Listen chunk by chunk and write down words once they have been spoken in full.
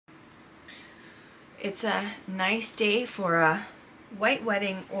It's a nice day for a white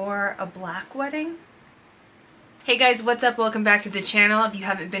wedding or a black wedding. Hey guys, what's up? Welcome back to the channel. If you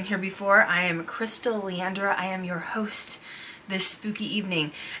haven't been here before, I am Krystal Leandra. I am your host this spooky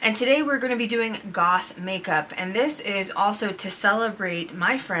evening. And today we're going to be doing goth makeup. And this is also to celebrate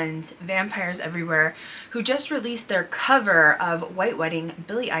my friends, Vampires Everywhere, who just released their cover of White Wedding,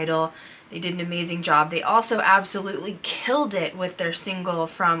 Billy Idol. They did an amazing job. They also absolutely killed it with their single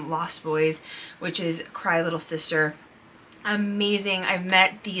from Lost Boys, which is Cry Little Sister. Amazing. I've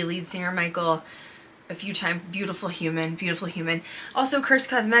met the lead singer, Michael, a few times. Beautiful human, beautiful human. Also Curst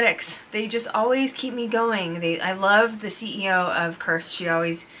Cosmetics. They just always keep me going. I love the CEO of Curst. She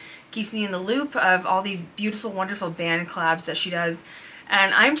always keeps me in the loop of all these beautiful, wonderful band collabs that she does.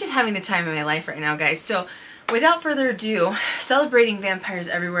 And I'm just having the time of my life right now, guys. So without further ado, celebrating Vampires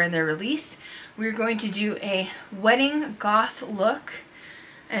Everywhere and their release, we're going to do a wedding goth look.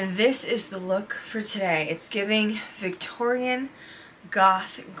 And this is the look for today. It's giving Victorian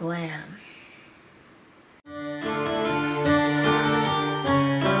goth glam.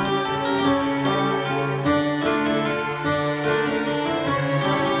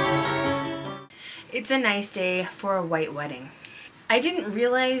 It's a nice day for a white wedding. I didn't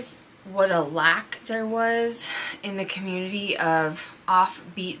realize what a lack there was in the community of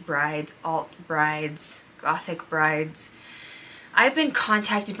offbeat brides, alt brides, gothic brides. I've been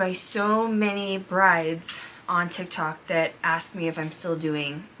contacted by so many brides on TikTok that ask me if I'm still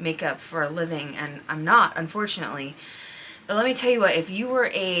doing makeup for a living, and I'm not, unfortunately. But let me tell you what, if you were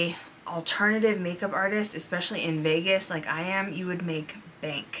a alternative makeup artist, especially in Vegas like I am, you would make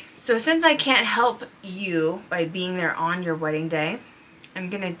bank. So since I can't help you by being there on your wedding day, I'm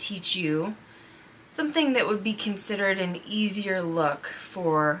gonna teach you something that would be considered an easier look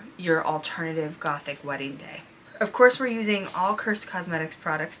for your alternative gothic wedding day. Of course, we're using all Curst Cosmetics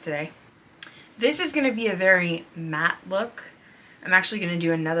products today. This is gonna be a very matte look. I'm actually gonna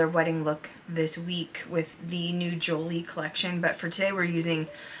do another wedding look this week with the new Jolie collection, but for today we're using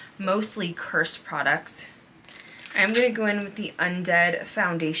mostly Curst products. I'm going to go in with the Undead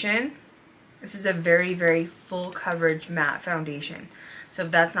foundation. This is a very, very full coverage matte foundation. So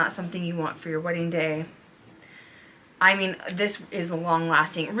if that's not something you want for your wedding day, I mean, this is long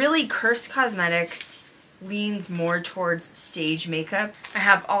lasting. Really, Curst Cosmetics leans more towards stage makeup. I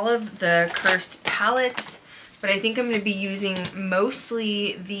have all of the Curst palettes, but I think I'm going to be using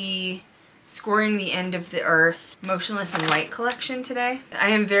mostly the Scoring the End of the Earth Motionless and Light collection today.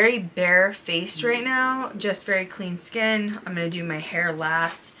 I am very bare-faced right now, just very clean skin. I'm going to do my hair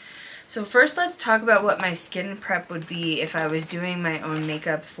last. So first let's talk about what my skin prep would be if I was doing my own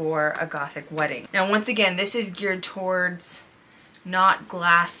makeup for a gothic wedding. Now once again, this is geared towards not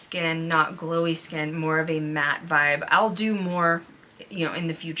glass skin, not glowy skin, more of a matte vibe. I'll do more, in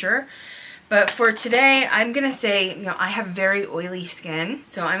the future. But for today, I'm going to say, I have very oily skin,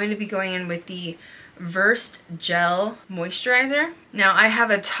 so I'm going to be going in with the Versed Gel Moisturizer. Now, I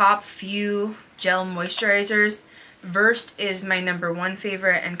have a top few gel moisturizers. Versed is my #1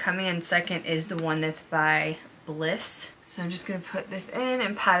 favorite, and coming in second is the one that's by Bliss. So I'm just going to put this in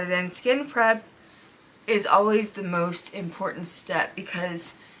and pat it in. Skin prep is always the most important step,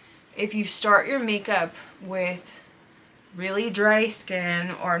 because if you start your makeup with really dry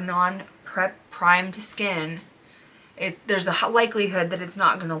skin or non-prep primed skin, there's a likelihood that it's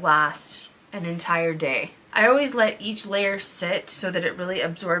not going to last an entire day. I always let each layer sit so that it really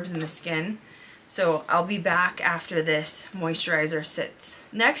absorbs in the skin. So I'll be back after this moisturizer sits.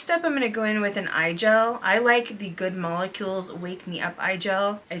 Next up, I'm going to go in with an eye gel. I like the Good Molecules Wake Me Up eye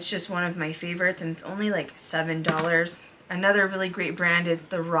gel. It's just one of my favorites, and it's only like $7. Another really great brand is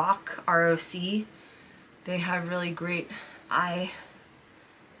the Rock, R-O-C. They have really great eye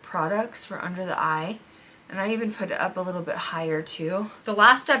products for under the eye, and I even put it up a little bit higher too. The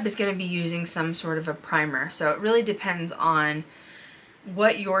last step is going to be using some sort of a primer, so it really depends on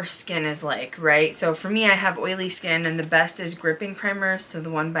what your skin is like, right? So for me, I have oily skin, and the best is gripping primers, so the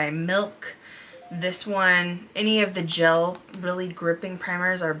one by Milk, this one, any of the gel really gripping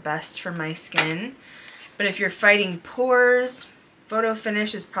primers are best for my skin. But if you're fighting pores, Photo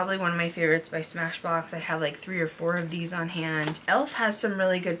Finish is probably one of my favorites by Smashbox. I have like 3 or 4 of these on hand. e.l.f. has some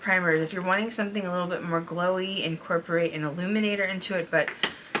really good primers. If you're wanting something a little bit more glowy, incorporate an illuminator into it. But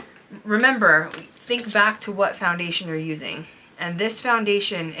remember, think back to what foundation you're using. And this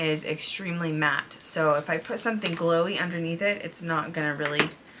foundation is extremely matte. So if I put something glowy underneath it, it's not gonna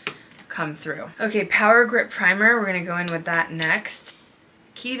really come through. Okay, Power Grip Primer, we're gonna go in with that next.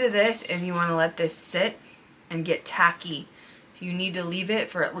 Key to this is you wanna let this sit and get tacky. So you need to leave it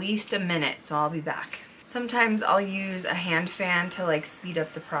for at least a minute, so I'll be back. Sometimes I'll use a hand fan to like speed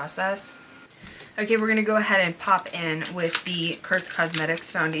up the process. Okay, we're gonna go ahead and pop in with the Curst Cosmetics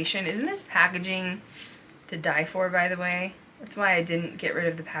foundation. Isn't this packaging to die for, by the way? That's why I didn't get rid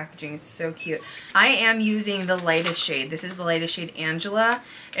of the packaging. It's so cute. I am using the lightest shade. This is the lightest shade, Angela.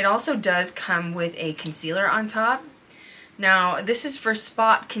 It also does come with a concealer on top. Now, this is for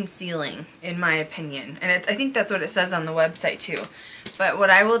spot concealing, in my opinion. And I think that's what it says on the website, too. But what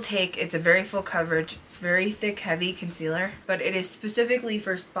I will take, it's a very full coverage, very thick, heavy concealer. But it is specifically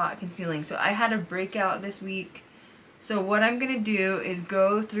for spot concealing. So I had a breakout this week. So what I'm going to do is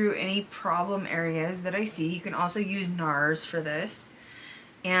go through any problem areas that I see. You can also use NARS for this.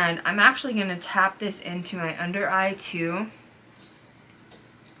 And I'm actually going to tap this into my under eye, too.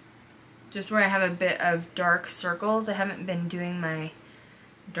 Just where I have a bit of dark circles. I haven't been doing my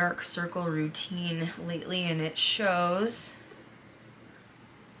dark circle routine lately, and it shows.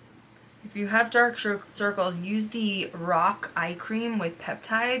 If you have dark circles, use the Rock Eye Cream with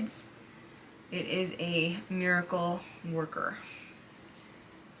peptides. It is a miracle worker.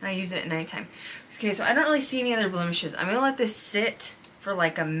 I use it at nighttime. Okay, so I don't really see any other blemishes. I'm going to let this sit for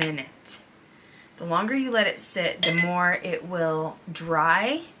like a minute. The longer you let it sit, the more it will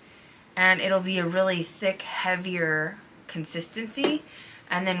dry. And it'll be a really thick, heavier consistency.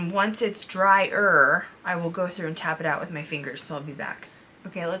 And then once it's drier, I will go through and tap it out with my fingers, so I'll be back.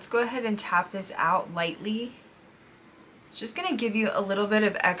 Okay, let's go ahead and tap this out lightly. It's just gonna give you a little bit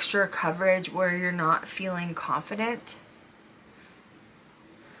of extra coverage where you're not feeling confident.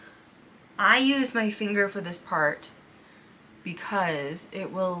 I use my finger for this part because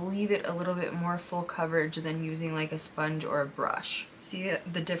it will leave it a little bit more full coverage than using like a sponge or a brush. See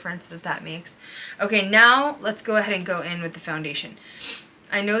the difference that makes? Okay, now let's go ahead and go in with the foundation.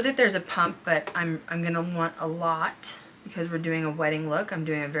 I know that there's a pump, but I'm gonna want a lot because we're doing a wedding look. I'm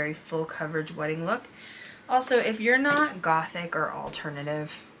doing a very full coverage wedding look. Also, if you're not Gothic or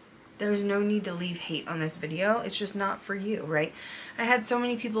alternative, there's no need to leave hate on this video. It's just not for you, right? I had so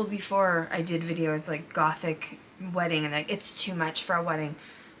many people before I did videos like Gothic wedding and like, it's too much for a wedding.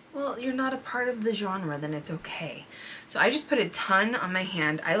 Well, you're not a part of the genre, then it's okay. So I just put a ton on my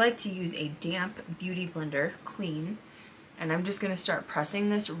hand. I like to use a damp beauty blender, clean, and I'm just gonna start pressing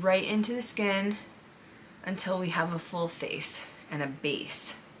this right into the skin until we have a full face and a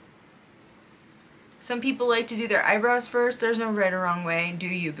base. Some people like to do their eyebrows first. There's no right or wrong way. Do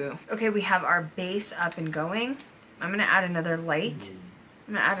you, boo? Okay, we have our base up and going. I'm gonna add another light.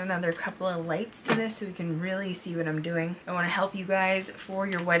 I'm gonna add another couple of lights to this so we can really see what I'm doing. I wanna help you guys for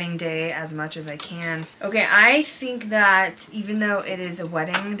your wedding day as much as I can. Okay, I think that even though it is a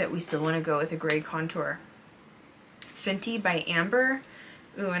wedding, that we still wanna go with a gray contour. Fenty by Amber.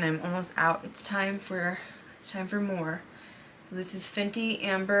 Ooh, and I'm almost out. It's time for more. So this is Fenty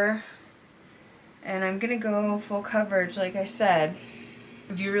Amber. And I'm gonna go full coverage, like I said.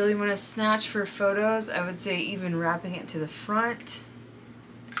 If you really wanna snatch for photos, I would say even wrapping it to the front.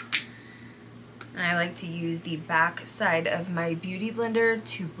 And I like to use the back side of my beauty blender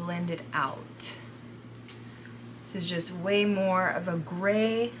to blend it out. This is just way more of a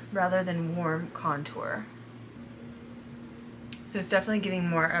gray rather than warm contour. So it's definitely giving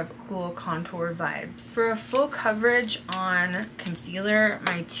more of cool contour vibes. For a full coverage on concealer,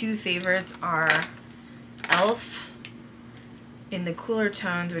 my two favorites are e.l.f. in the cooler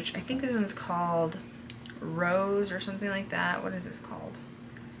tones, which I think this one's called Rose or something like that. What is this called?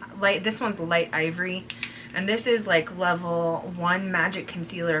 This one's Light Ivory, and this is like level 1 magic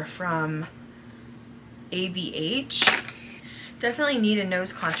concealer from ABH. Definitely need a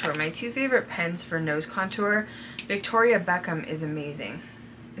nose contour. My two favorite pens for nose contour, Victoria Beckham is amazing.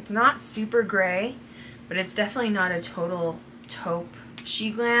 It's not super gray, but it's definitely not a total taupe.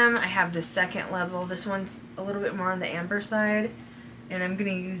 She Glam, I have the second level. This one's a little bit more on the amber side, and I'm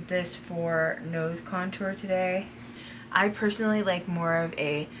gonna use this for nose contour today. I personally like more of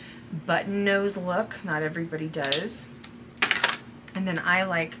a button nose look. Not everybody does. And then I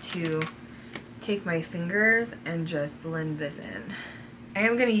like to take my fingers and just blend this in. I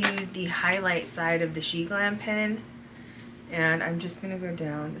am going to use the highlight side of the She Glam pen, and I'm just going to go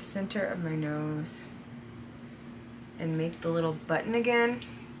down the center of my nose and make the little button again,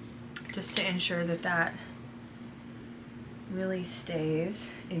 just to ensure that that really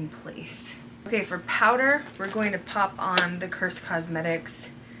stays in place. Okay, for powder, we're going to pop on the Curst Cosmetics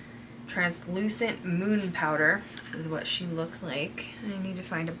Translucent Moon Powder. This is what she looks like. I need to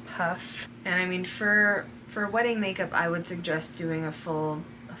find a puff. And I mean, for wedding makeup, I would suggest doing a full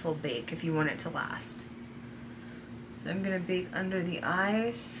bake if you want it to last. So I'm gonna bake under the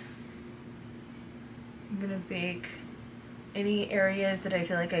eyes. I'm gonna bake any areas that I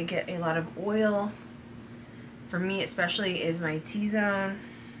feel like I get a lot of oil. For me especially is my T-zone.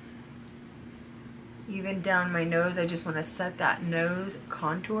 Even down my nose, I just want to set that nose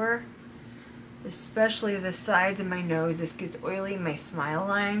contour. Especially the sides of my nose. This gets oily in my smile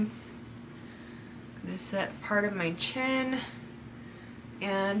lines. I'm going to set part of my chin.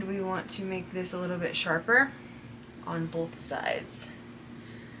 And we want to make this a little bit sharper on both sides.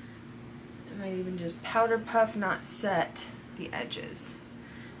 I might even just powder puff, not set the edges.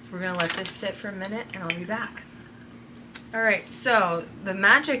 We're going to let this sit for a minute and I'll be back. Alright, so the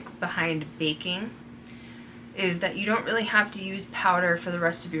magic behind baking is that you don't really have to use powder for the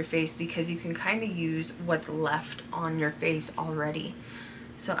rest of your face because you can kind of use what's left on your face already.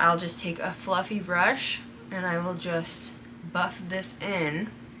 So I'll just take a fluffy brush and I will just buff this in,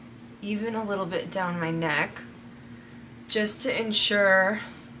 even a little bit down my neck, just to ensure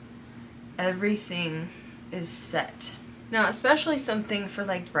everything is set. Now, especially something for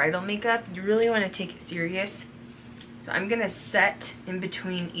like bridal makeup, you really want to take it serious. So I'm gonna set in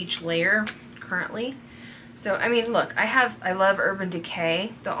between each layer currently. So I mean, look, I love Urban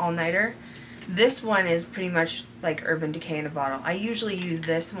Decay, the all-nighter. This one is pretty much like Urban Decay in a bottle. I usually use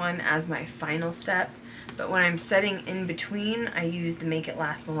this one as my final step, but when I'm setting in between, I use the Make It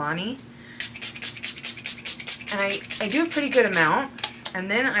Last Milani. And I do a pretty good amount, and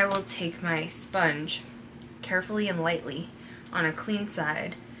then I will take my sponge carefully and lightly on a clean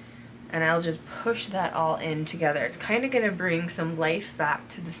side, and I'll just push that all in together. It's kind of going to bring some life back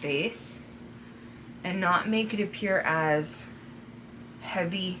to the face and not make it appear as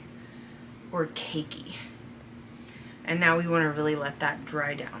heavy or cakey. And now we want to really let that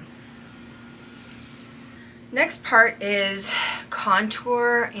dry down. Next part is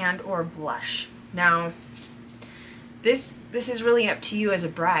contour and or blush. Now, this is really up to you as a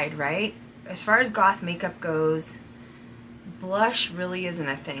bride, right? As far as goth makeup goes, blush really isn't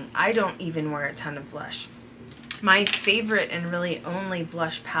a thing. I don't even wear a ton of blush. My favorite and really only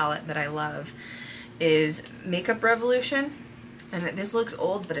blush palette that I love is Makeup Revolution. And this looks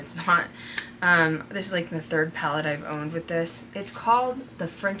old, but it's not. This is like the third palette I've owned with this. It's called the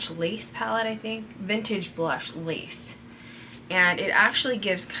French Lace palette, I think. Vintage Blush Lace. And it actually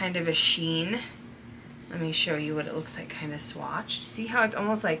gives kind of a sheen. Let me show you what it looks like kind of swatched. See how it's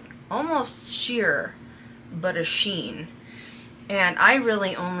almost sheer, but a sheen. And I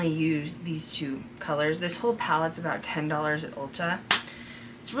really only use these two colors. This whole palette's about $10 at Ulta.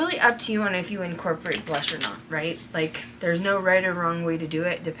 It's really up to you on if you incorporate blush or not, right? Like, there's no right or wrong way to do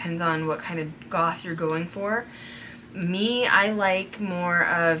it. Depends on what kind of goth you're going for. Me, I like more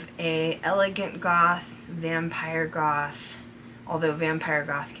of a elegant goth, vampire goth. Although vampire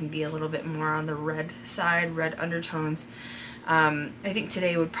goth can be a little bit more on the red side, red undertones. I think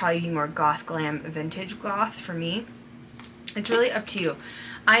today would probably be more goth glam, vintage goth for me. It's really up to you.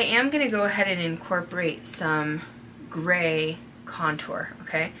 I am going to go ahead and incorporate some gray contour,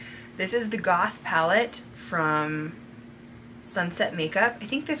 okay? This is the Goth palette from Sunset Makeup. I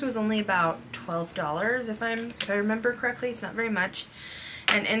think this was only about $12 if I remember correctly. It's not very much.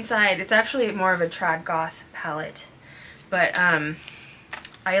 And inside, it's actually more of a trad goth palette. But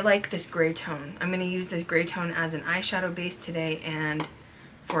I like this gray tone. I'm going to use this gray tone as an eyeshadow base today and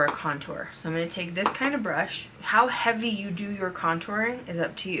for a contour. So I'm going to take this kind of brush. How heavy you do your contouring is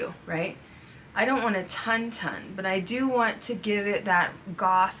up to you, right? I don't want a ton, but I do want to give it that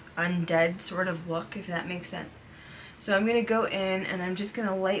goth undead sort of look, if that makes sense. So I'm going to go in and I'm just going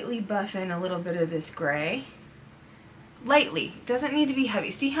to lightly buff in a little bit of this gray. Lightly. It doesn't need to be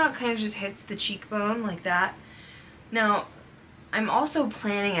heavy. See how it kind of just hits the cheekbone like that? Now, I'm also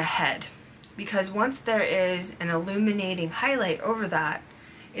planning ahead because once there is an illuminating highlight over that,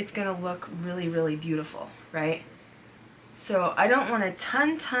 it's going to look really, really beautiful, right? So I don't want a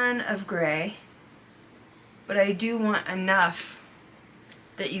ton of gray, but I do want enough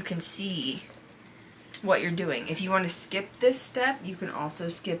that you can see what you're doing. If you want to skip this step, you can also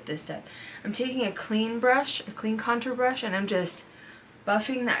skip this step. I'm taking a clean brush, a clean contour brush, and I'm just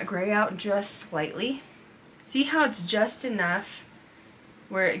buffing that gray out just slightly. See how it's just enough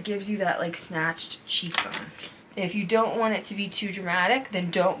where it gives you that like snatched cheekbone. If you don't want it to be too dramatic,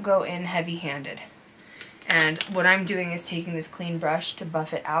 then don't go in heavy-handed. And what I'm doing is taking this clean brush to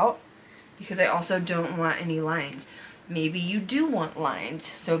buff it out because I also don't want any lines. Maybe you do want lines.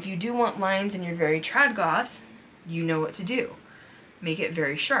 So if you do want lines and you're very trad goth, you know what to do. Make it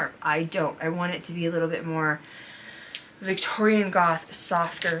very sharp. I don't. I want it to be a little bit more Victorian goth,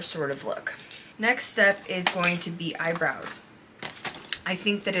 softer sort of look. Next step is going to be eyebrows. I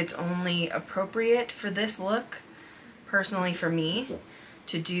think that it's only appropriate for this look, personally for me,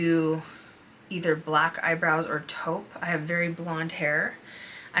 to do either black eyebrows or taupe. I have very blonde hair.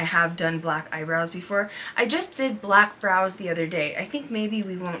 I have done black eyebrows before. I just did black brows the other day. I think maybe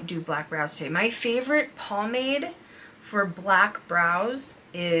we won't do black brows today. My favorite pomade for black brows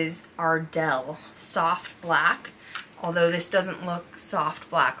is Ardell Soft Black. Although this doesn't look soft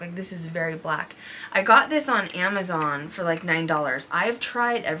black, like this is very black. I got this on Amazon for like $9. I've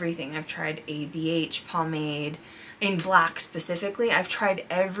tried everything. I've tried ABH pomade in black specifically. I've tried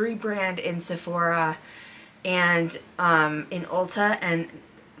every brand in Sephora and in Ulta, and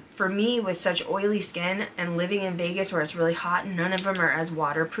for me with such oily skin and living in Vegas where it's really hot, none of them are as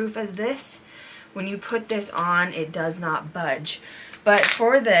waterproof as this. When you put this on, it does not budge. But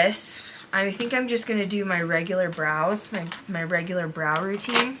for this, I think I'm just going to do my regular brows, my regular brow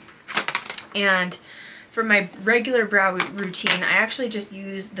routine. And for my regular brow routine, I actually just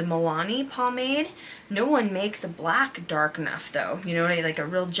use the Milani pomade. No one makes a black dark enough though. You know, like a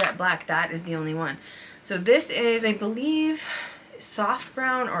real jet black, that is the only one. So this is, I believe, soft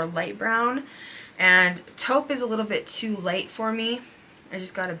brown or light brown. And taupe is a little bit too light for me. I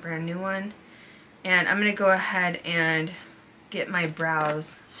just got a brand new one. And I'm going to go ahead and get my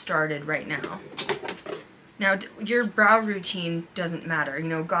brows started right now. Now, your brow routine doesn't matter. You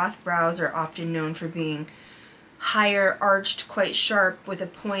know, goth brows are often known for being higher, arched, quite sharp with a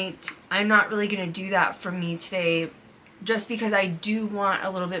point. I'm not really going to do that for me today, just because I do want a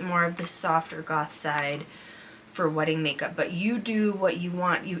little bit more of the softer goth side for wedding makeup. But you do what you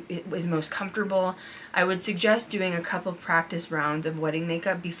want, it is most comfortable. I would suggest doing a couple practice rounds of wedding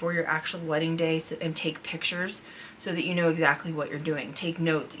makeup before your actual wedding day, and take pictures so that you know exactly what you're doing. Take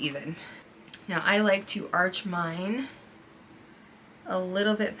notes even. Now I like to arch mine a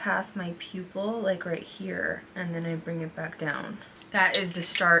little bit past my pupil, like right here, and then I bring it back down. That is the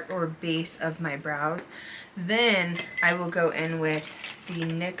start or base of my brows. Then I will go in with the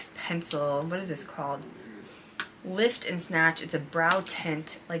NYX pencil. What is this called? Lift and Snatch. It's a brow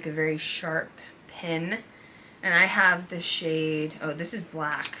tint, like a very sharp pin. And I have the shade, oh, this is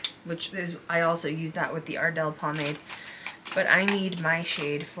black, which is, I also use that with the Ardell pomade. But I need my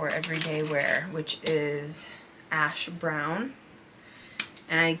shade for everyday wear, which is ash brown.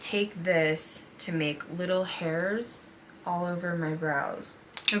 And I take this to make little hairs all over my brows.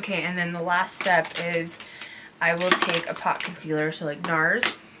 Okay, and then the last step is I will take a pot concealer, so like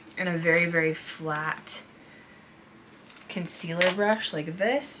NARS, and a very, very flat concealer brush like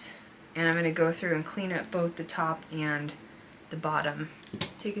this. And I'm going to go through and clean up both the top and the bottom.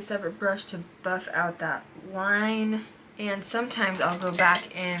 Take a separate brush to buff out that line. And sometimes I'll go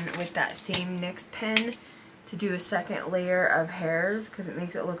back in with that same NYX pen to do a second layer of hairs because it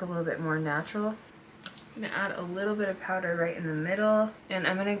makes it look a little bit more natural. I'm going to add a little bit of powder right in the middle. And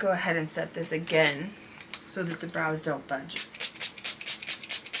I'm going to go ahead and set this again so that the brows don't budge.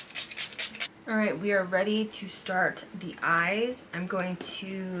 Alright, we are ready to start the eyes. I'm going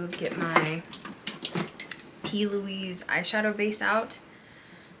to get my P. Louise eyeshadow base out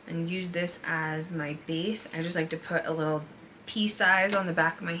and use this as my base. I just like to put a little pea size on the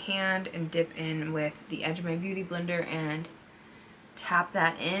back of my hand and dip in with the edge of my beauty blender and tap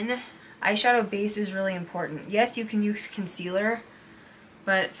that in. Eyeshadow base is really important. Yes, you can use concealer,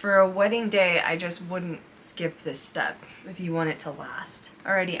 but for a wedding day, I just wouldn't skip this step if you want it to last.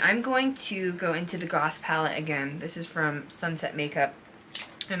 Alrighty, I'm going to go into the Goth palette again. This is from Sunset Makeup.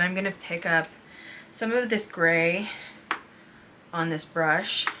 And I'm going to pick up some of this gray on this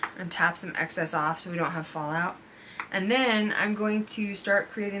brush and tap some excess off so we don't have fallout. And then I'm going to start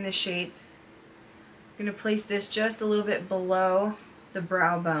creating the shape. I'm going to place this just a little bit below the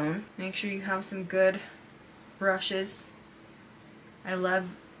brow bone. Make sure you have some good brushes. I love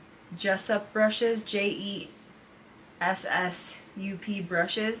Jessup brushes, Jessup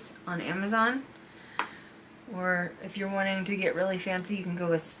brushes on Amazon. Or if you're wanting to get really fancy, you can go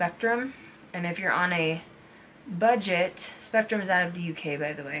with Spectrum. And if you're on a budget, Spectrum is out of the UK,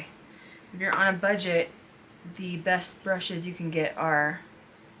 by the way. If you're on a budget, the best brushes you can get are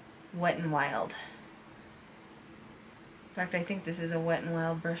Wet n Wild. In fact, I think this is a Wet n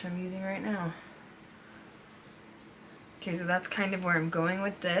Wild brush I'm using right now. Okay, so that's kind of where I'm going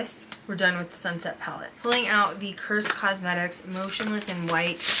with this. We're done with the Sunset palette. Pulling out the Curst Cosmetics Motionless in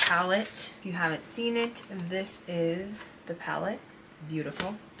White palette. If you haven't seen it, this is the palette. It's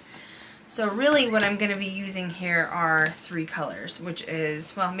beautiful. So really what I'm going to be using here are 3 colors, which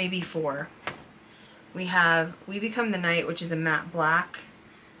is, well, maybe 4. We have We Become the Night, which is a matte black.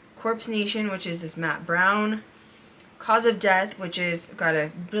 Corpse Nation, which is this matte brown. Cause of Death, which is got a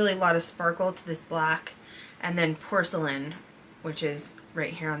really lot of sparkle to this black. And then Porcelain, which is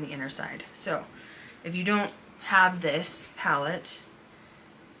right here on the inner side. So if you don't have this palette,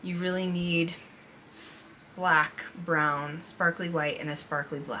 you really need black, brown, sparkly white, and a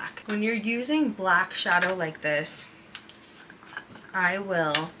sparkly black. When you're using black shadow like this, I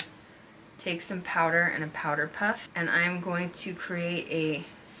will take some powder and a powder puff, and I'm going to create a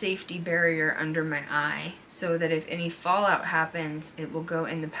safety barrier under my eye so that if any fallout happens, it will go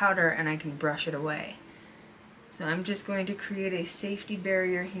in the powder and I can brush it away. So I'm just going to create a safety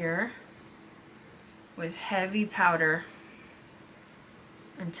barrier here with heavy powder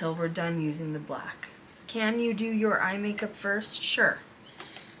until we're done using the black. Can you do your eye makeup first? Sure.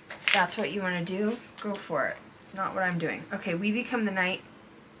 If that's what you want to do, go for it. It's not what I'm doing. Okay, We Become the Night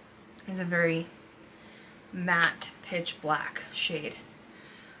is a very matte pitch black shade.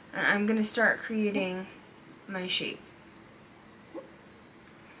 And I'm going to start creating my shape.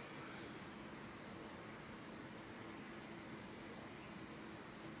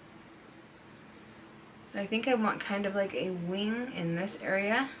 So I think I want kind of like a wing in this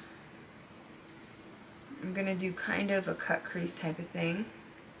area. I'm going to do kind of a cut crease type of thing.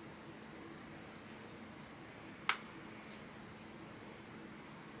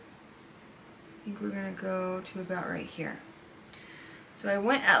 I think we're going to go to about right here. So I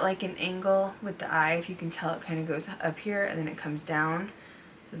went at like an angle with the eye. If you can tell, it kind of goes up here and then it comes down.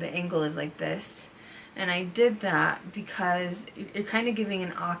 So the angle is like this. And I did that because you're kind of giving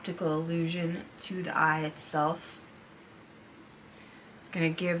an optical illusion to the eye itself. It's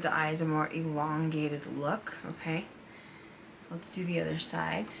going to give the eyes a more elongated look, okay? So let's do the other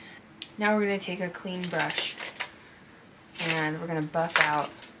side. Now we're going to take a clean brush and we're going to buff out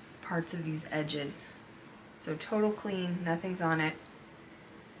parts of these edges. So total clean, nothing's on it.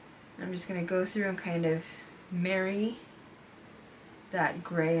 I'm just going to go through and kind of marry that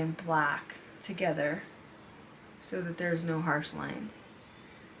gray and black together so that there's no harsh lines.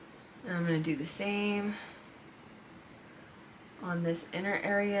 And I'm going to do the same on this inner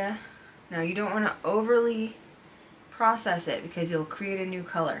area. Now you don't want to overly process it because you'll create a new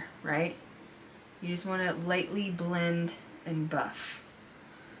color, right? You just want to lightly blend and buff.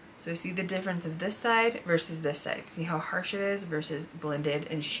 So see the difference of this side versus this side. See how harsh it is versus blended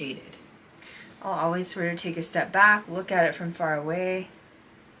and shaded. I'll always sort of take a step back, look at it from far away,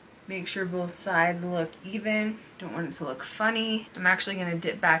 make sure both sides look even. Don't want it to look funny. I'm actually going to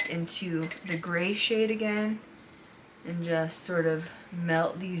dip back into the gray shade again and just sort of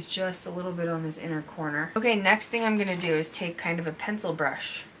melt these just a little bit on this inner corner. Okay, next thing I'm going to do is take kind of a pencil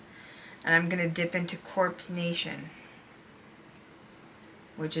brush and I'm going to dip into Corpse Nation,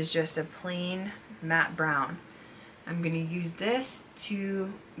 which is just a plain matte brown. I'm going to use this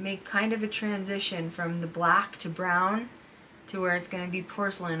to make kind of a transition from the black to brown to where it's going to be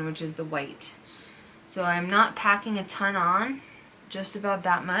porcelain, which is the white. So I'm not packing a ton on, just about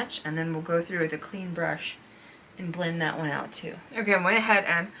that much, and then we'll go through with a clean brush and blend that one out too. Okay, I went ahead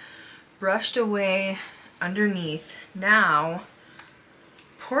and brushed away underneath. Now,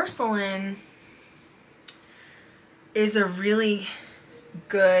 porcelain is a really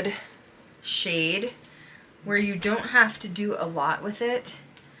good shade where you don't have to do a lot with it.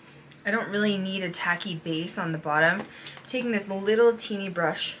 I don't really need a tacky base on the bottom. I'm taking this little teeny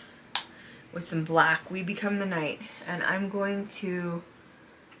brush with some black, We Become the Night, and I'm going to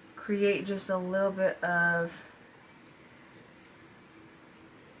create just a little bit of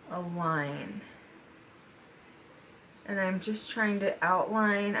a line. And I'm just trying to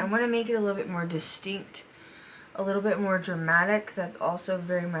outline. I want to make it a little bit more distinct, a little bit more dramatic. That's also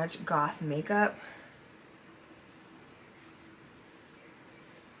very much goth makeup.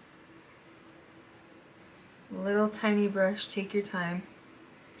 Little tiny brush, take your time.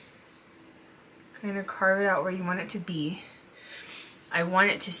 Kind of carve it out where you want it to be. I want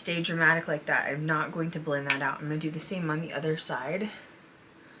it to stay dramatic like that. I'm not going to blend that out. I'm going to do the same on the other side.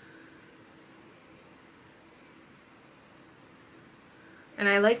 And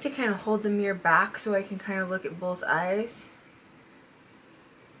I like to kind of hold the mirror back so I can kind of look at both eyes.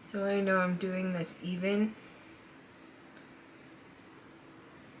 So I know I'm doing this even.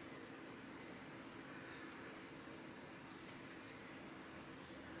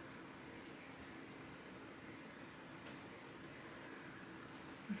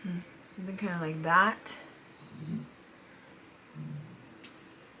 Something kind of like that.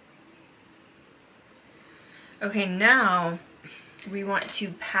 Okay, now we want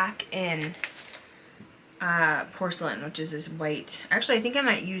to pack in porcelain, which is this white. Actually, I think I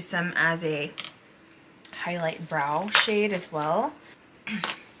might use some as a highlight brow shade as well.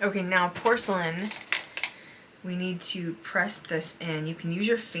 Okay, now porcelain, we need to press this in. You can use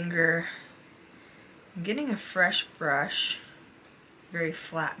your finger. I'm getting a fresh brush, very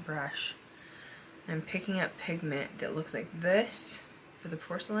flat brush. I'm picking up pigment that looks like this for the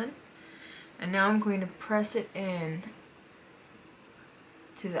porcelain. And now I'm going to press it in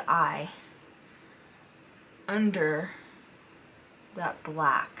to the eye under that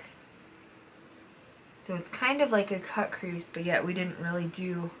black. So it's kind of like a cut crease, but yet we didn't really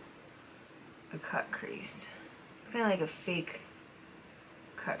do a cut crease. It's kind of like a fake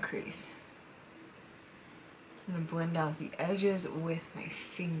cut crease. I'm going to blend out the edges with my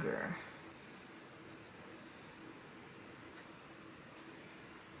finger.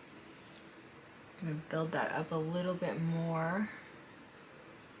 I'm going to build that up a little bit more.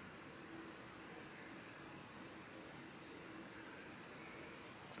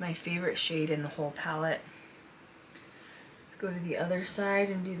 It's my favorite shade in the whole palette. Let's go to the other side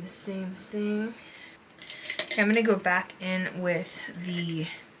and do the same thing. Okay, I'm going to go back in with the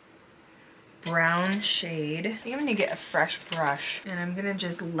brown shade. I think I'm going to get a fresh brush and I'm going to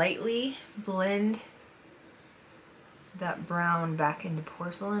just lightly blend that brown back into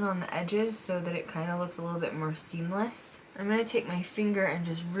porcelain on the edges so that it kind of looks a little bit more seamless. I'm going to take my finger and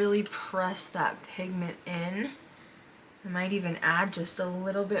just really press that pigment in. I might even add just a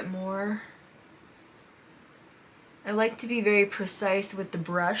little bit more. I like to be very precise with the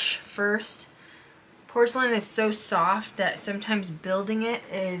brush first. Porcelain is so soft that sometimes building it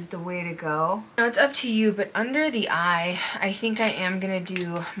is the way to go. Now it's up to you, but under the eye, I think I am gonna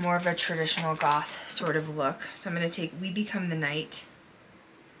do more of a traditional goth sort of look. So I'm gonna take We Become the Night,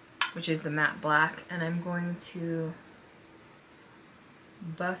 which is the matte black, and I'm going to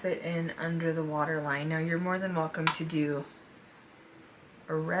buff it in under the waterline. Now you're more than welcome to do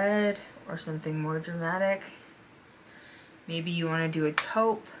a red or something more dramatic. Maybe you want to do a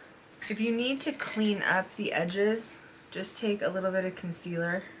taupe. If you need to clean up the edges, just take a little bit of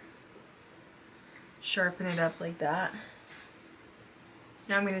concealer, sharpen it up like that.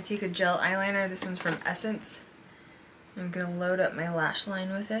 Now I'm going to take a gel eyeliner. This one's from Essence. I'm going to load up my lash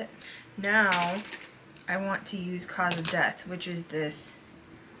line with it. Now I want to use Cause of Death, which is this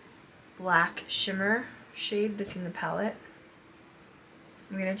black shimmer shade that's in the palette.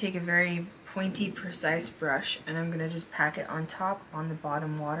 I'm going to take a very pointy, precise brush and I'm going to just pack it on top on the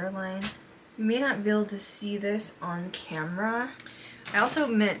bottom waterline. You may not be able to see this on camera. I also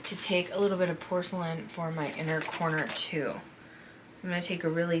meant to take a little bit of porcelain for my inner corner too. So I'm going to take a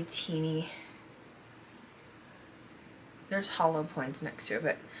really teeny, there's hollow points next to it,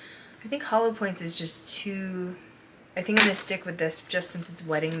 but I think hollow points is just too, I think I'm going to stick with this just since it's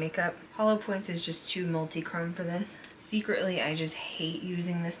wedding makeup. Hollow points is just too multi-chrome for this. Secretly, I just hate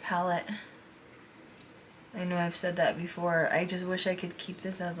using this palette. I know I've said that before. I just wish I could keep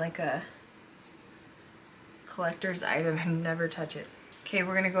this as like a collector's item and never touch it. Okay,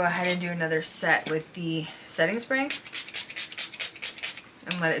 we're going to go ahead and do another set with the setting spray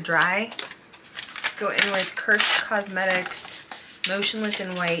and let it dry. Let's go in with Curst Cosmetics Motionless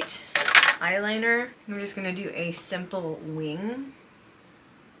in White eyeliner. I'm just going to do a simple wing.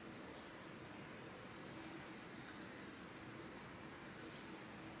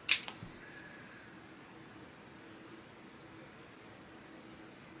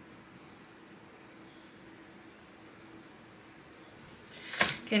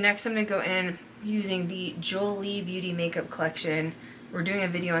 Okay, next I'm going to go in using the Jolie Beauty Makeup Collection. We're doing a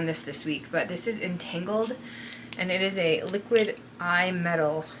video on this week, but this is Entangled, and it is a liquid eye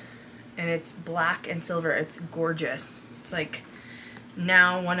metal, and it's black and silver. It's gorgeous. It's like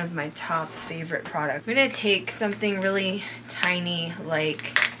now one of my top favorite products. I'm going to take something really tiny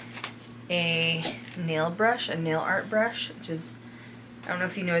like a nail brush, a nail art brush, which is, I don't know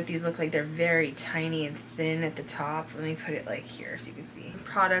if you know what these look like. They're very tiny and thin at the top. Let me put it like here so you can see.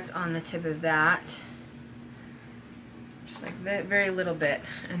 Product on the tip of that. Just like that, very little bit.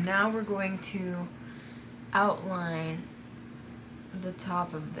 And now we're going to outline the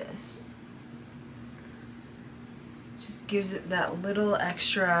top of this. Just gives it that little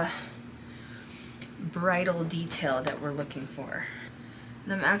extra bridal detail that we're looking for.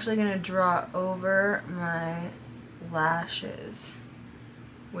 And I'm actually going to draw over my lashes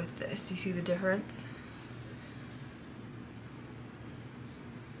with this. Do you see the difference?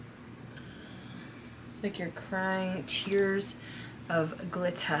 It's like you're crying tears of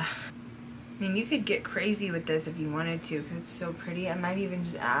glitter. I mean, you could get crazy with this if you wanted to because it's so pretty. I might even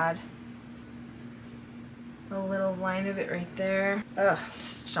just add a little line of it right there. Ugh,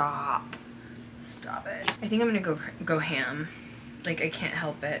 stop. Stop it. I think I'm gonna go ham. Like, I can't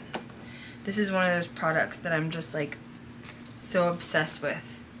help it. This is one of those products that I'm just like so obsessed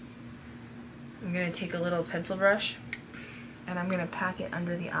with. I'm gonna take a little pencil brush and I'm gonna pack it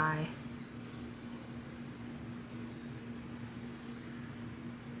under the eye.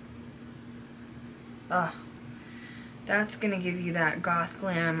 Ugh. That's gonna give you that goth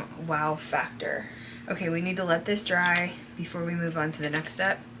glam wow factor. Okay, we need to let this dry before we move on to the next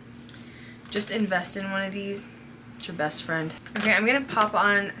step. Just invest in one of these. It's your best friend. Okay, I'm gonna pop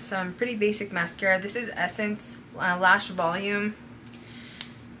on some pretty basic mascara. This is Essence Lash Volume.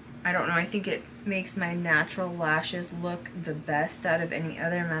 I don't know, I think it makes my natural lashes look the best out of any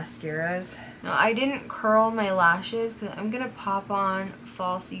other mascaras. Now, I didn't curl my lashes because I'm gonna pop on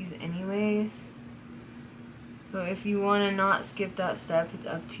falsies anyways. So if you want to not skip that step, it's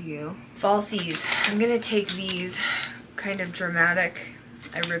up to you. Falsies. I'm going to take these kind of dramatic.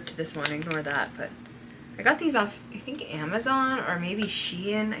 I ripped this one, ignore that. But I got these off, I think, Amazon or maybe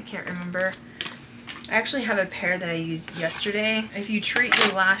Shein. I can't remember. I actually have a pair that I used yesterday. If you treat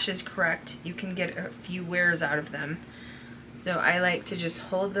your lashes correct, you can get a few wears out of them. So I like to just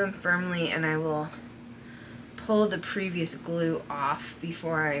hold them firmly and I will pull the previous glue off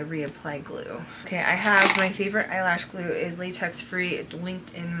before I reapply glue. Okay, I have my favorite eyelash glue is latex free. It's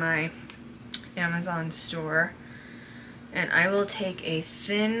linked in my Amazon store. And I will take a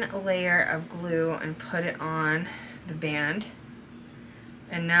thin layer of glue and put it on the band.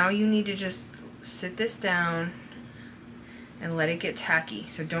 And now you need to just sit this down and let it get tacky.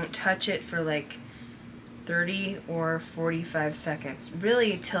 So don't touch it for like 30 or 45 seconds.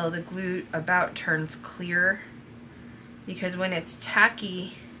 Really till the glue about turns clear. Because when it's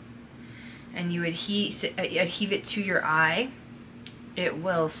tacky and you adhesive it to your eye, it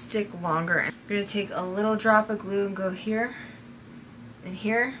will stick longer. I'm going to take a little drop of glue and go here and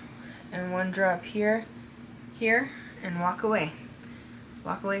here and one drop here, here, and walk away.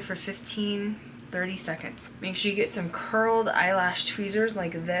 Walk away for 15-30 seconds. Make sure you get some curled eyelash tweezers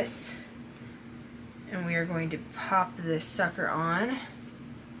like this. And we are going to pop this sucker on.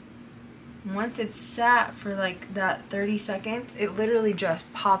 Once it's sat for like that 30 seconds, it literally just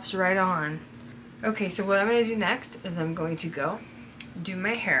pops right on. Okay, so what I'm going to do next is I'm going to go do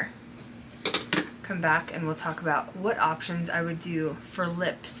my hair. Come back and we'll talk about what options I would do for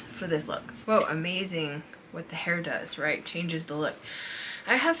lips for this look. Whoa, amazing what the hair does, right? Changes the look.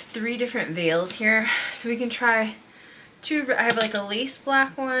 I have 3 different veils here, so we can try 2. I have like a lace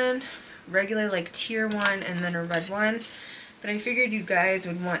black one, regular like tier one, and then a red one. But I figured you guys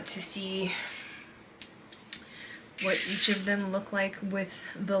would want to see what each of them look like with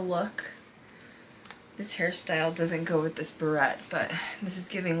the look. This hairstyle doesn't go with this barrette, but this is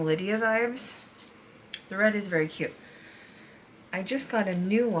giving Lydia vibes. The red is very cute. I just got a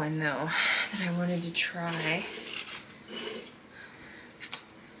new one though that I wanted to try.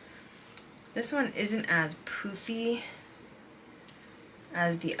 This one isn't as poofy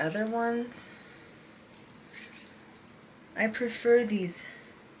as the other ones. I prefer these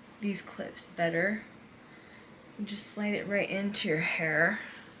clips better. You just slide it right into your hair.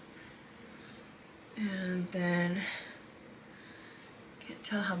 And then, can't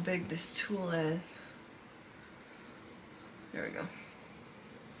tell how big this tool is. There we go.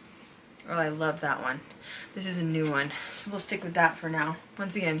 Oh, I love that one. This is a new one, so we'll stick with that for now.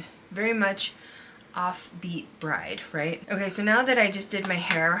 Once again, very much offbeat bride, right? Okay, so now that I just did my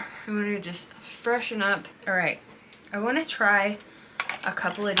hair, I'm gonna just freshen up. All right, I wanna try a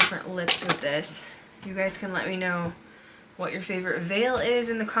couple of different lips with this. You guys can let me know what your favorite veil is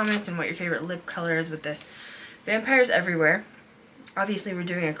in the comments and what your favorite lip color is with this. Vampires Everywhere. Obviously we're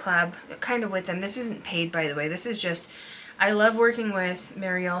doing a collab kind of with them. This isn't paid, by the way. This is just, I love working with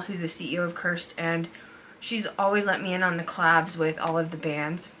Marielle, who's the CEO of Curst, and she's always let me in on the collabs with all of the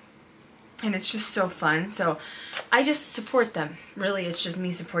bands. And it's just so fun. So I just support them. Really, it's just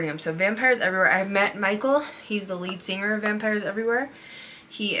me supporting them. So Vampires Everywhere. I've met Michael. He's the lead singer of Vampires Everywhere.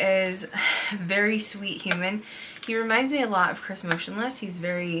 He is a very sweet human. He reminds me a lot of Chris Motionless. He's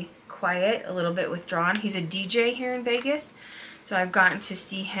very quiet, a little bit withdrawn. He's a DJ here in Vegas. So I've gotten to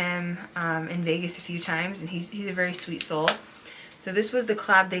see him in Vegas a few times, and he's a very sweet soul. So this was the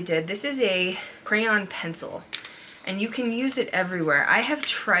collab they did. This is a crayon pencil, and you can use it everywhere. I have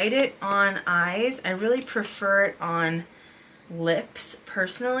tried it on eyes. I really prefer it on lips,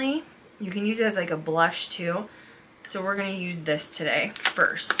 personally. You can use it as like a blush too. So we're going to use this today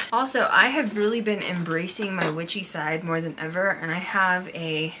first. Also, I have really been embracing my witchy side more than ever, and I have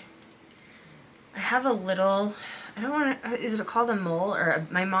a little, I don't want to, is it called a mole? Or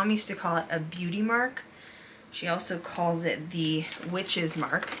my mom used to call it a beauty mark. She also calls it the witch's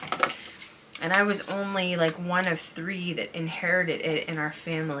mark. And I was only like one of 3 that inherited it in our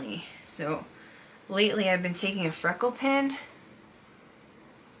family. So lately I've been taking a freckle pen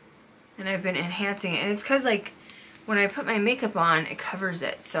and I've been enhancing it. And it's because like when I put my makeup on, it covers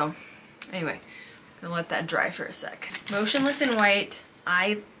it. So anyway, I'm gonna let that dry for a sec. Motionless in White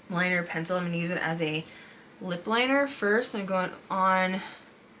eyeliner pencil. I'm gonna use it as a lip liner first. I'm going on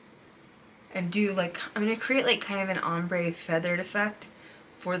and do like, I'm going to create like kind of an ombre feathered effect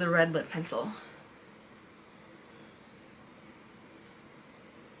for the red lip pencil.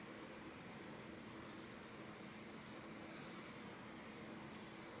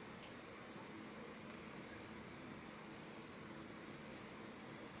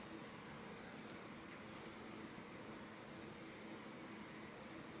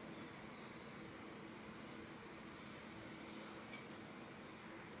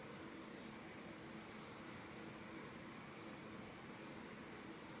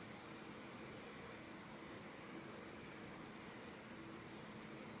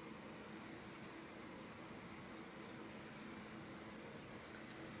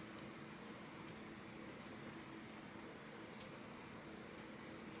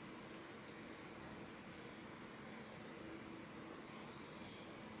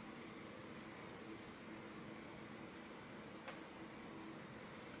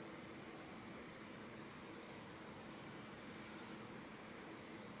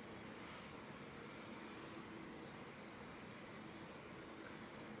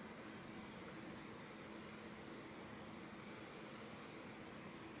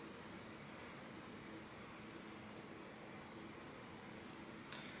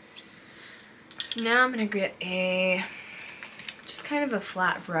 Now I'm going to get just kind of a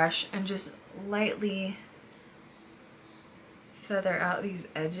flat brush and just lightly feather out these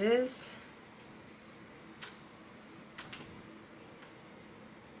edges.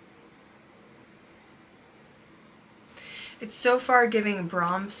 It's so far giving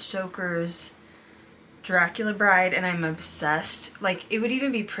Bram Stoker's Dracula Bride, and I'm obsessed. Like, it would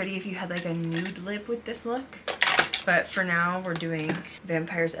even be pretty if you had like a nude lip with this look, but for now we're doing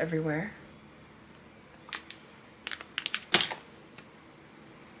Vampires Everywhere.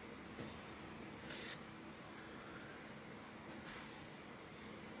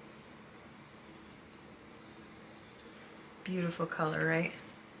 Beautiful color, right?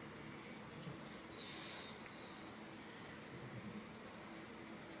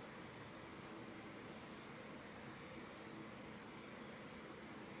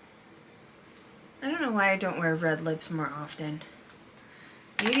 I don't know why I don't wear red lips more often.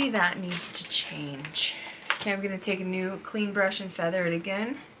 Maybe that needs to change. Okay, I'm going to take a new clean brush and feather it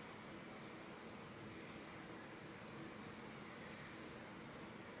again.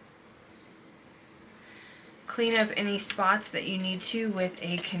 Clean up any spots that you need to with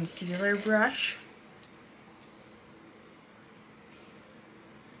a concealer brush.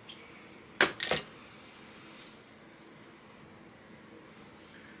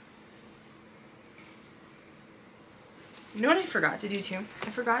 You know what I forgot to do too? I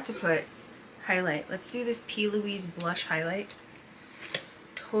forgot to put highlight. Let's do this P. Louise blush highlight.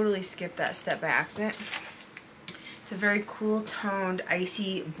 Totally skipped that step by accident. It's a very cool toned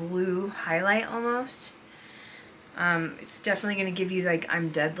icy blue highlight almost. It's definitely going to give you like I'm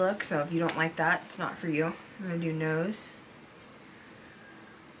dead look, so if you don't like that, it's not for you. I'm going to do nose.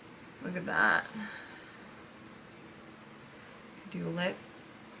 Look at that. Do lip.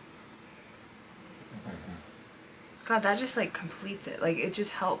 God, that just like completes it. Like, it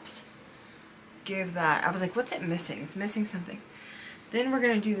just helps give that. I was like, what's it missing? It's missing something. Then we're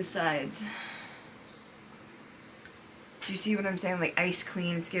going to do the sides. Do you see what I'm saying? Like Ice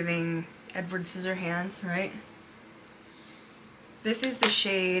Queen's giving Edward Scissorhands, right? This is the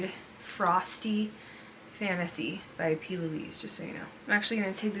shade Frosty Fantasy by P. Louise, just so you know. I'm actually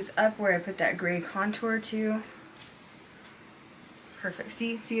going to take this up where I put that gray contour to. Perfect.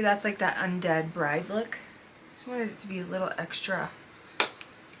 See, that's like that undead bride look. Just wanted it to be a little extra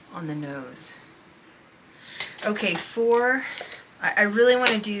on the nose. Okay, I really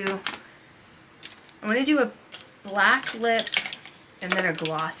want to do, a black lip and then a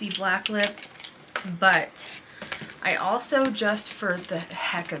glossy black lip, but I also, just for the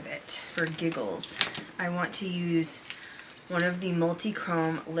heck of it, for giggles, I want to use one of the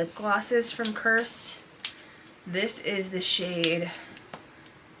multi-chrome lip glosses from Curst. This is the shade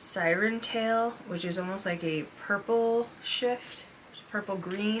Siren Tail, which is almost like a purple shift, purple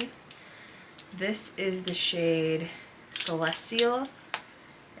green. This is the shade Celestial.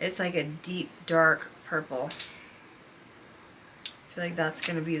 It's like a deep dark purple. I feel like that's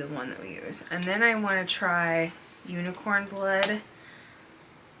going to be the one that we use. And then I want to try Unicorn Blood,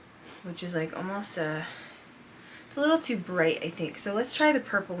 which is like almost it's a little too bright, I think. So let's try the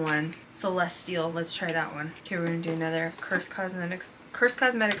purple one, Celestial. Let's try that one. Okay, we're going to do another Curst Cosmetics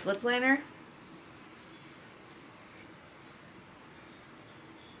lip liner.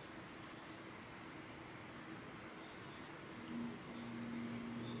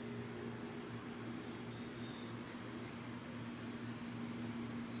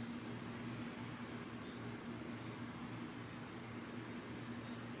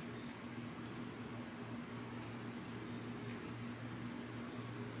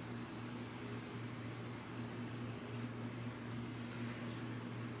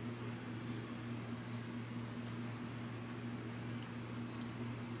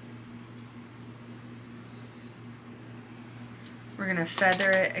 We're gonna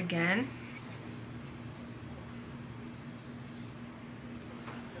feather it again.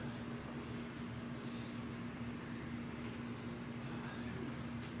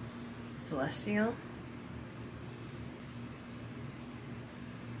 Celestial.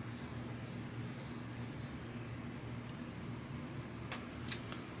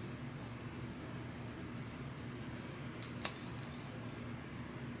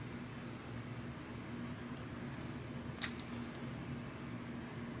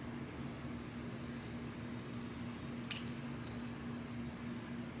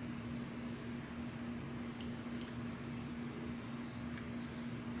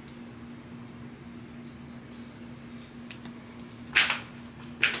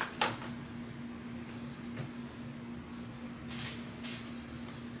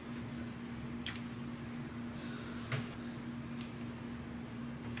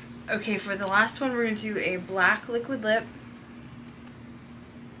 Okay, for the last one, we're going to do a black liquid lip.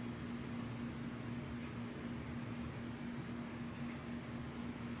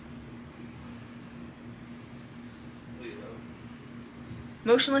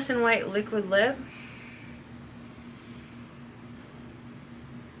 Motionless in white liquid lip.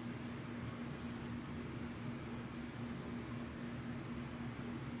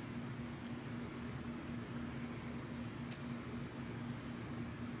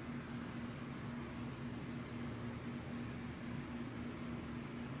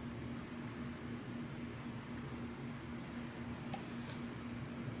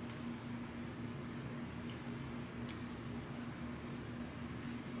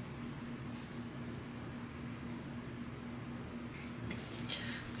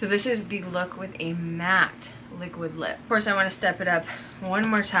 So this is the look with a matte liquid lip. Of course, I want to step it up one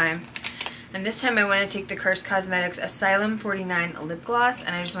more time. And this time I want to take the Curst Cosmetics Asylum 49 lip gloss,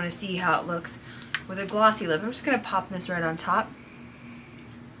 and I just want to see how it looks with a glossy lip. I'm just going to pop this right on top.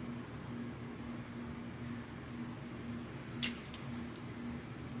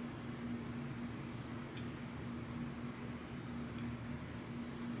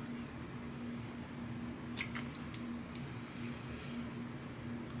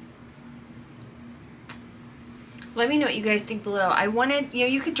 Let me know what you guys think below. I wanted,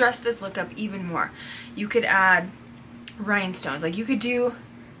 you could dress this look up even more. You could add rhinestones. Like you could do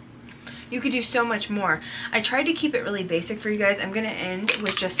so much more. I tried to keep it really basic for you guys. I'm going to end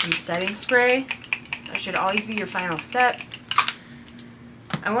with just some setting spray. That should always be your final step.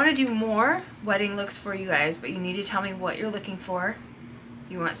 I want to do more wedding looks for you guys, but you need to tell me what you're looking for.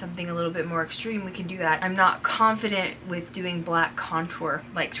 You want something a little bit more extreme, we can do that. I'm not confident with doing black contour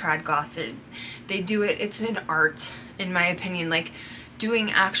like trad goths. They do it, it's an art in my opinion. Like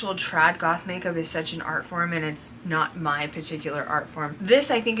doing actual trad goth makeup is such an art form, and it's not my particular art form.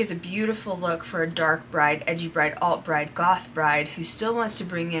 This I think is a beautiful look for a dark bride, edgy bride, alt bride, goth bride who still wants to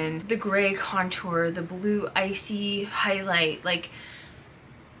bring in the gray contour, the blue icy highlight. Like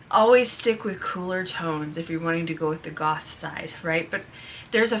always stick with cooler tones if you're wanting to go with the goth side, right? But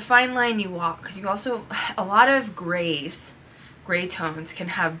there's a fine line you walk, because you also, a lot of gray tones can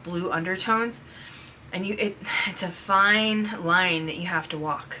have blue undertones, and it's a fine line that you have to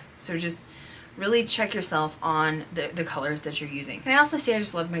walk. So just really check yourself on the colors that you're using. And I also say I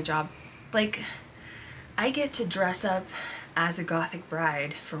just love my job. Like, I get to dress up as a Gothic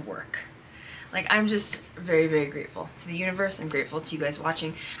bride for work. Like, I'm just very, very grateful to the universe. I'm grateful to you guys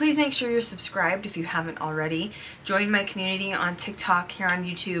watching. Please make sure you're subscribed if you haven't already. Join my community on TikTok, here on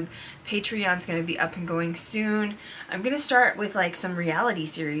YouTube. Patreon's gonna be up and going soon. I'm gonna start with like some reality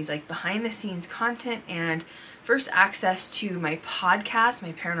series, like behind the scenes content, and first access to my podcast,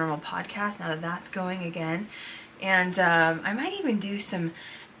 my paranormal podcast, now that that's going again. And I might even do some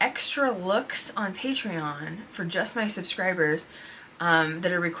extra looks on Patreon for just my subscribers.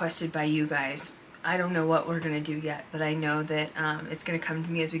 That are requested by you guys. I don't know what we're gonna do yet, but I know that it's gonna come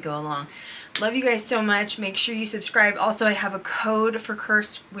to me as we go along. Love you guys so much. Make sure you subscribe. Also, I have a code for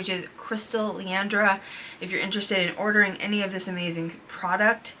Curst, which is Krystal Leandra, if you're interested in ordering any of this amazing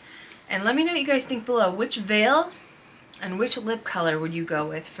product. And let me know what you guys think below. Which veil and which lip color would you go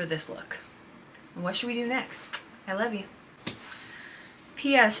with for this look? And what should we do next? I love you.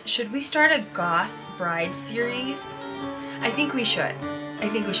 P.S. Should we start a goth bride series? I think we should.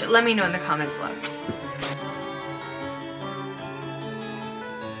 Let me know in the comments below.